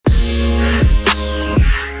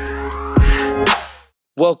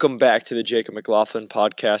Welcome back to the Jacob McLaughlin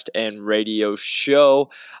podcast and radio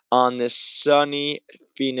show on this sunny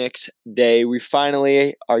Phoenix day. We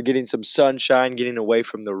finally are getting some sunshine, getting away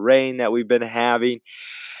from the rain that we've been having,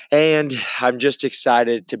 and I'm just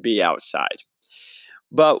excited to be outside.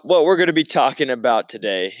 But what we're going to be talking about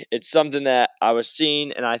today, it's something that I was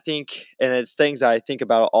seeing and it's things I think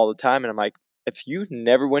about all the time. And I'm like, if you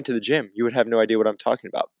never went to the gym, you would have no idea what I'm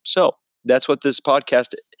talking about. So that's what this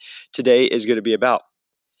podcast today is going to be about.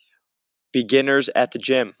 Beginners at the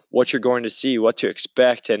gym, what you're going to see, what to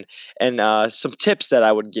expect, and some tips that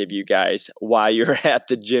I would give you guys while you're at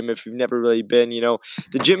the gym if you've never really been.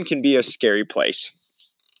 The gym can be a scary place.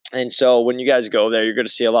 And so when you guys go there, you're going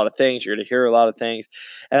to see a lot of things. You're going to hear a lot of things.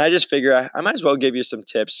 And I just figure I might as well give you some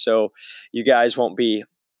tips so you guys won't be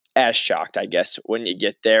as shocked, I guess, when you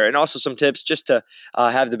get there. And also some tips just to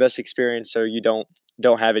have the best experience so you don't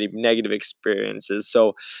have any negative experiences.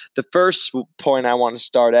 So the first point I want to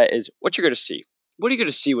start at is what you're going to see. What are you going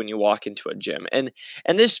to see when you walk into a gym? And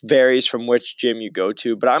this varies from which gym you go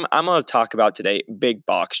to, but I'm going to talk about today big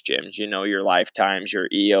box gyms. Your Lifetimes, your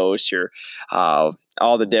EOS, your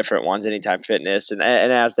all the different ones, Anytime Fitness, and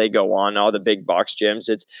as they go on, all the big box gyms.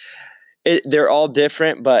 They're all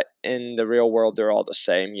different, but in the real world, they're all the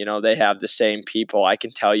same. They have the same people. I can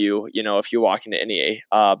tell you, if you walk into any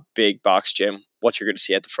big box gym, what you're going to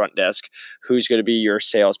see at the front desk, who's going to be your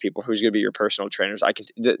salespeople, who's going to be your personal trainers.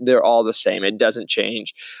 They're all the same. It doesn't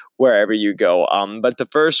change wherever you go. But the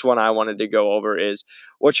first one I wanted to go over is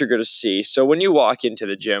what you're going to see. So when you walk into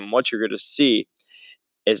the gym, what you're going to see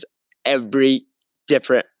is every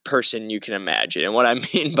different person you can imagine. And what I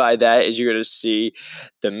mean by that is you're going to see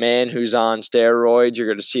the man who's on steroids. You're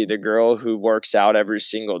going to see the girl who works out every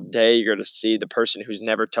single day. You're going to see the person who's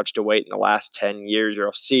never touched a weight in the last 10 years.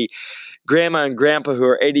 You'll see grandma and grandpa who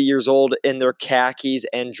are 80 years old in their khakis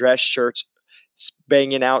and dress shirts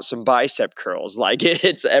banging out some bicep curls. Like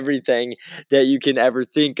it's everything that you can ever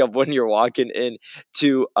think of when you're walking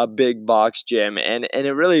into a big box gym. And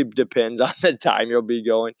it really depends on the time you'll be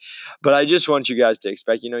going. But I just want you guys to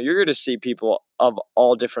expect, you're going to see people of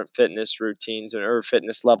all different fitness routines or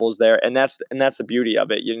fitness levels there. And that's the beauty of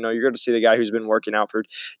it. You're going to see the guy who's been working out for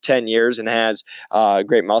 10 years and has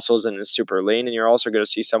great muscles and is super lean. And you're also going to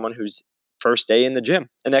see someone who's first day in the gym,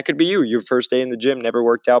 and that could be you. Your first day in the gym, never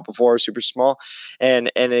worked out before, super small, and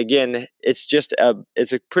again, it's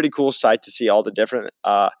a pretty cool sight to see all the different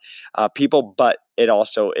people. But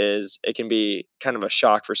it can be kind of a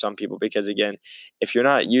shock for some people because again, if you're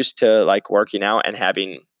not used to like working out and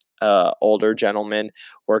having older gentleman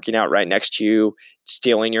working out right next to you,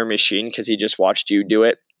 stealing your machine because he just watched you do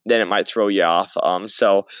it, then it might throw you off.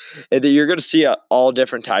 So you're going to see all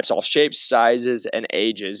different types, all shapes, sizes, and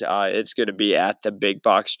ages. It's going to be at the big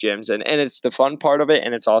box gyms, and it's the fun part of it,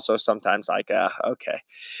 and it's also sometimes like, okay.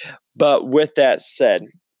 But with that said,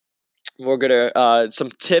 we're going to some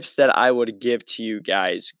tips that I would give to you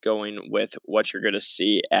guys going with what you're going to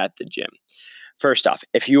see at the gym. First off,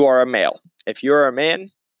 if you are a male, if you're a man,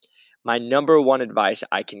 my number one advice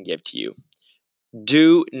I can give to you: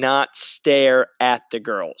 do not stare at the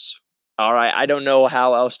girls. All right. I don't know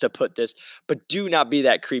how else to put this, but do not be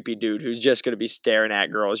that creepy dude who's just going to be staring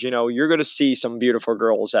at girls. You're going to see some beautiful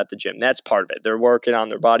girls at the gym. That's part of it. They're working on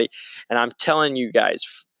their body. And I'm telling you guys,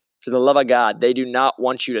 for the love of God, they do not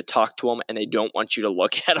want you to talk to them and they don't want you to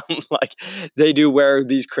look at them. Like they do wear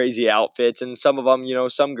these crazy outfits. And some of them,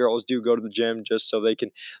 some girls do go to the gym just so they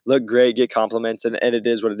can look great, get compliments, and it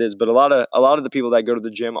is what it is. But a lot of the people that go to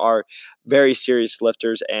the gym are very serious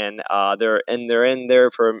lifters, and they're in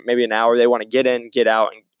there for maybe an hour. They want to get in, get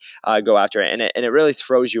out, and go after it. And it really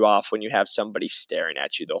throws you off when you have somebody staring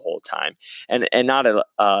at you the whole time. And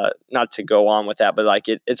not to go on with that, but like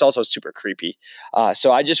it's also super creepy.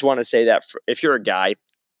 So I just want to say that if you're a guy,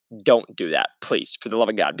 don't do that, please, for the love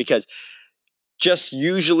of God, because just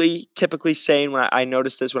typically saying when I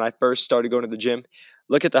noticed this when I first started going to the gym,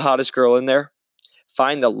 look at the hottest girl in there.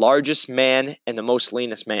 Find the largest man and the most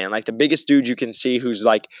leanest man, like the biggest dude you can see who's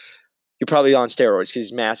like, you're probably on steroids because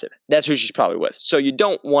he's massive. That's who she's probably with. So you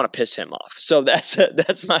don't want to piss him off. So that's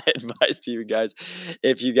my advice to you guys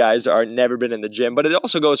if you guys are never been in the gym. But it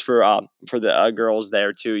also goes for the girls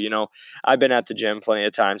there too. I've been at the gym plenty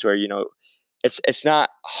of times where it's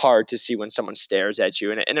not hard to see when someone stares at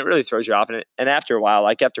you, and it really throws you off. And after a while,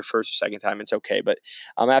 like after first or second time, it's okay. But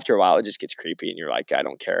after a while, it just gets creepy, and you're like, I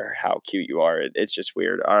don't care how cute you are. It's just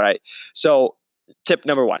weird. All right. So tip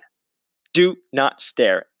number one: do not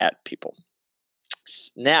stare at people.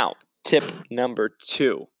 Now, tip number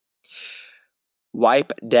two: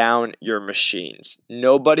 wipe down your machines.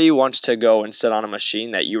 Nobody wants to go and sit on a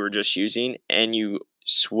machine that you were just using and you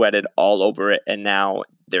sweated all over it, and now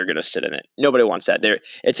they're going to sit in it. Nobody wants that.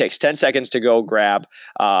 It takes 10 seconds to go grab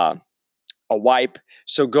a wipe.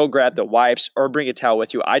 So go grab the wipes or bring a towel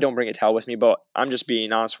with you. I don't bring a towel with me, but I'm just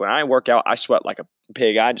being honest. When I work out, I sweat like a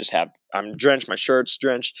pig. I'm drenched, my shirt's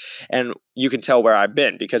drenched, and you can tell where I've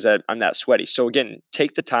been because I'm that sweaty. So again,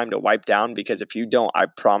 take the time to wipe down, because if you don't, I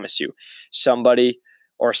promise you, somebody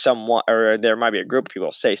or someone, or there might be a group of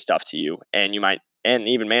people say stuff to you, and and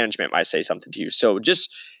even management might say something to you. So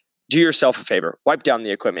just do yourself a favor, wipe down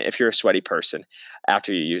the equipment if you're a sweaty person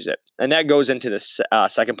after you use it. And that goes into the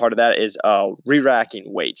second part of that is re-racking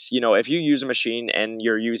weights. If you use a machine and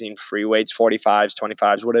you're using free weights, 45s,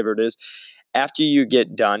 25s, whatever it is, after you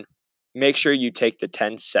get done, make sure you take the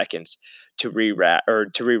 10 seconds to re-rack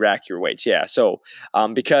your weights. Yeah. So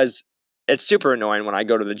because it's super annoying when I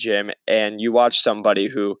go to the gym and you watch somebody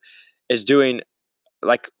who is doing,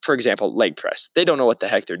 like, for example, leg press. They don't know what the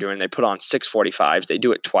heck they're doing. They put on 645s. They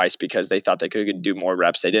do it twice because they thought they could do more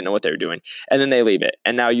reps. They didn't know what they were doing. And then they leave it.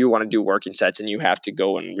 And now you want to do working sets, and you have to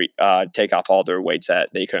go and take off all their weights that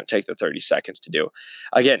they couldn't take the 30 seconds to do.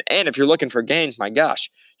 Again, and if you're looking for gains, my gosh,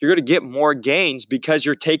 you're going to get more gains because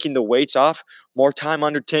you're taking the weights off, more time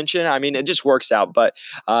under tension. I mean, it just works out. But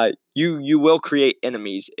you will create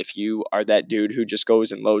enemies if you are that dude who just goes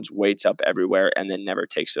and loads weights up everywhere and then never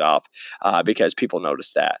takes it off, because people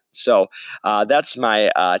notice that. So that's my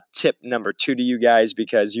tip number 2 to you guys,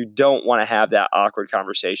 because you don't want to have that awkward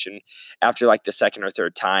conversation after like the second or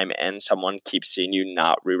third time and someone keeps seeing you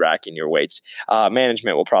not re-racking your weights.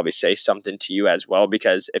 Management will probably say something to you as well,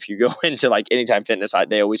 because if you go into like Anytime Fitness,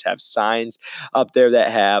 they always have signs up there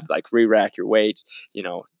that have like re-rack your weights.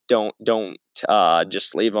 Don't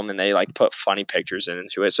just leave them, and they like put funny pictures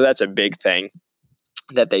into it. So that's a big thing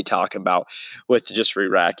that they talk about with just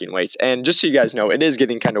re-racking weights. And just so you guys know, it is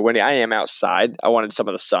getting kind of windy. I am outside. I wanted some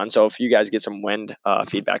of the sun. So if you guys get some wind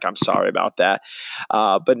feedback, I'm sorry about that.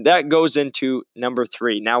 But that goes into number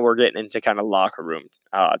 3. Now we're getting into kind of locker room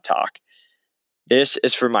talk. This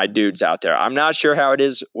is for my dudes out there. I'm not sure how it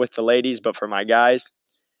is with the ladies, but for my guys,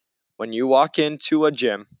 when you walk into a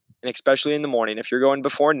gym, and especially in the morning, if you're going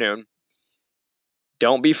before noon,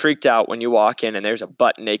 don't be freaked out when you walk in and there's a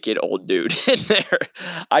butt naked old dude in there.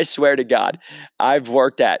 I swear to God, I've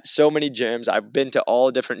worked at so many gyms. I've been to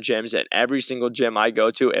all different gyms, and every single gym I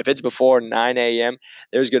go to, if it's before 9 a.m.,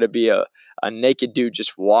 there's going to be a naked dude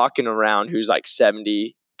just walking around who's like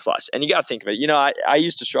 70 plus. And you got to think of it. I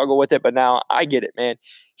used to struggle with it, but now I get it, man.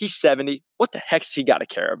 He's 70. What the heck's he got to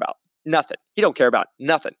care about? Nothing. He don't care about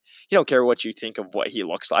nothing. He don't care what you think of what he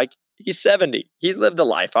looks like. He's 70. He's lived a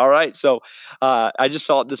life, all right? So I just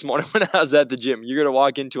saw it this morning when I was at the gym. You're going to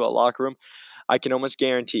walk into a locker room, I can almost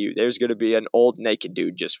guarantee you there's going to be an old naked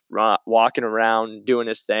dude just walking around doing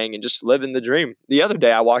his thing and just living the dream. The other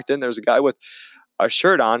day I walked in, there was a guy with a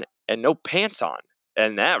shirt on and no pants on.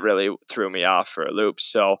 And that really threw me off for a loop.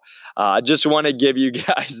 So I just want to give you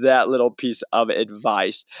guys that little piece of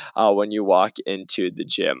advice when you walk into the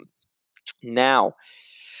gym. Now,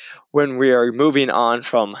 when we are moving on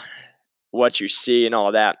from what you see and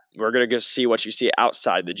all that, we're going to go see what you see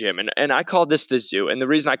outside the gym. And I call this the zoo. And the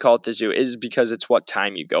reason I call it the zoo is because it's what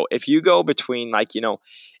time you go. If you go between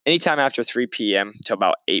anytime after 3 p.m. to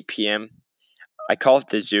about 8 p.m., I call it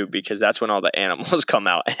the zoo because that's when all the animals come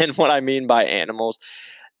out. And what I mean by animals,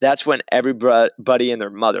 that's when everybody and their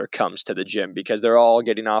mother comes to the gym because they're all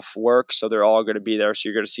getting off work. So they're all going to be there. So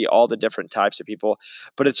you're going to see all the different types of people.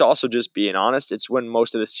 But it's also, just being honest, it's when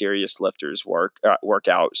most of the serious lifters work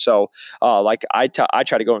out. So like I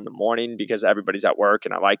try to go in the morning because everybody's at work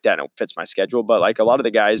and I like that and it fits my schedule. But like a lot of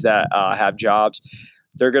the guys that have jobs,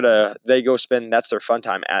 they go spend, that's their fun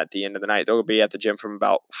time at the end of the night. They'll be at the gym from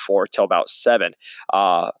about 4 till about 7.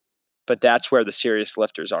 But that's where the serious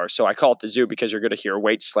lifters are. So I call it the zoo because you're going to hear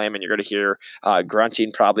weight slamming, you're going to hear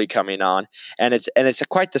grunting probably coming on, and it's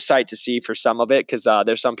quite the sight to see for some of it because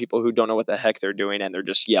there's some people who don't know what the heck they're doing and they're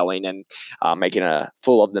just yelling and making a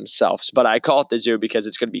fool of themselves. But I call it the zoo because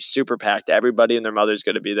it's going to be super packed. Everybody and their mother's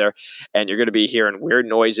going to be there, and you're going to be hearing weird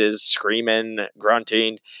noises, screaming,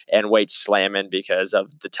 grunting, and weight slamming because of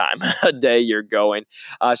the time of day you're going.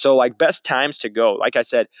 So like best times to go, like I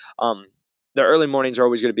said, the early mornings are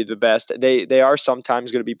always going to be the best. They are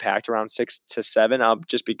sometimes going to be packed around 6 to 7,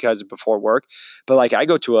 just because before work. But like I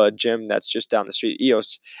go to a gym that's just down the street,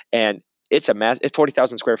 EOS, and it's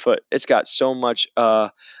 40,000 square foot. It's got so much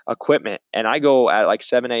equipment, and I go at like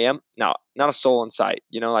 7 a.m. Now, not a soul in sight.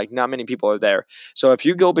 Like not many people are there. So if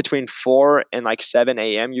you go between 4 and like 7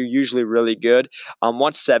 a.m., you're usually really good.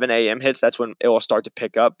 Once 7 a.m. hits, that's when it will start to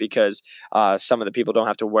pick up because some of the people don't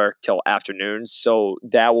have to work till afternoons. So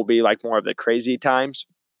that will be like more of the crazy times.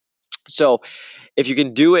 So if you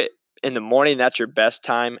can do it in the morning, that's your best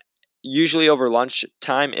time. Usually over lunch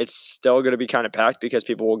time, it's still going to be kind of packed because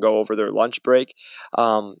people will go over their lunch break.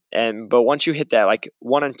 But once you hit that like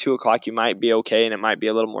 1 and 2 o'clock, you might be okay, and it might be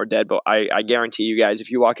a little more dead. But I guarantee you guys, if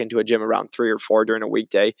you walk into a gym around 3 or 4 during a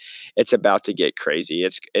weekday, it's about to get crazy.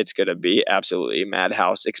 It's going to be absolutely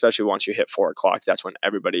madhouse, especially once you hit 4 o'clock. That's when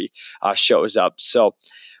everybody shows up. So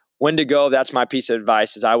when to go, that's my piece of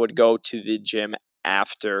advice, is I would go to the gym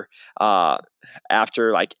after uh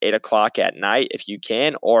after like 8 o'clock at night if you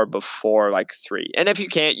can, or before like 3. And if you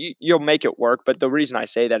can't, you'll make it work. But the reason I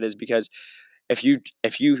say that is because if you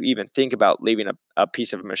even think about leaving a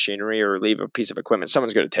piece of machinery or leave a piece of equipment,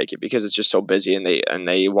 someone's going to take it because it's just so busy, and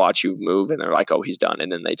they watch you move and they're like, oh, he's done,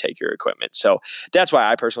 and then they take your equipment. So that's why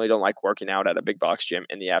I personally don't like working out at a big box gym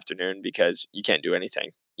in the afternoon, because you can't do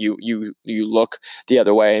anything. You look the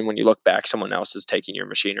other way, and when you look back, someone else is taking your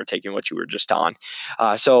machine or taking what you were just on.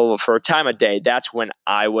 So for a time of day, that's when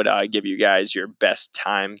I would give you guys your best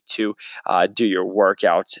time to do your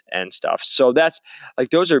workouts and stuff. So that's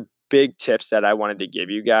like, those are big tips that I wanted to give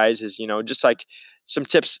you guys, is, just like some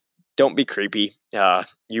tips. Don't be creepy.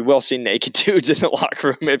 You will see naked dudes in the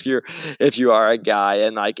locker room if you are a guy,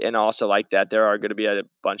 and also like that there are going to be a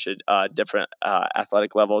bunch of different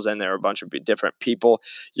athletic levels, and there are a bunch of different people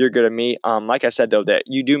you're going to meet. Like I said though, that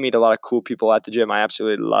you do meet a lot of cool people at the gym. I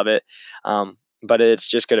absolutely love it. But it's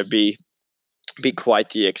just going to be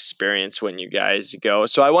quite the experience when you guys go.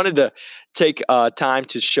 So I wanted to take time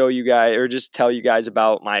to show you guys, or just tell you guys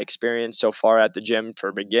about my experience so far at the gym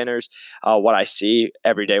for beginners, what I see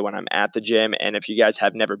every day when I'm at the gym. And if you guys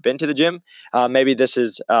have never been to the gym, maybe this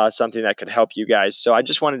is something that could help you guys. So I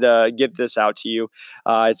just wanted to give this out to you.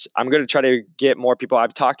 I'm going to try to get more people.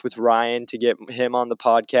 I've talked with Ryan to get him on the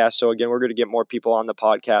podcast. So again, we're going to get more people on the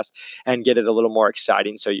podcast and get it a little more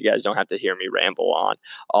exciting, so you guys don't have to hear me ramble on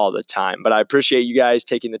all the time. But I appreciate you guys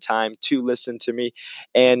taking the time to listen to me.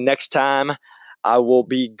 And next time, I will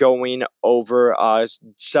be going over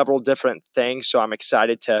several different things. So I'm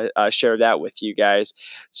excited to share that with you guys.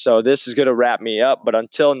 So this is going to wrap me up. But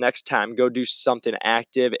until next time, go do something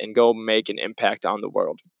active and go make an impact on the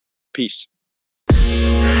world. Peace.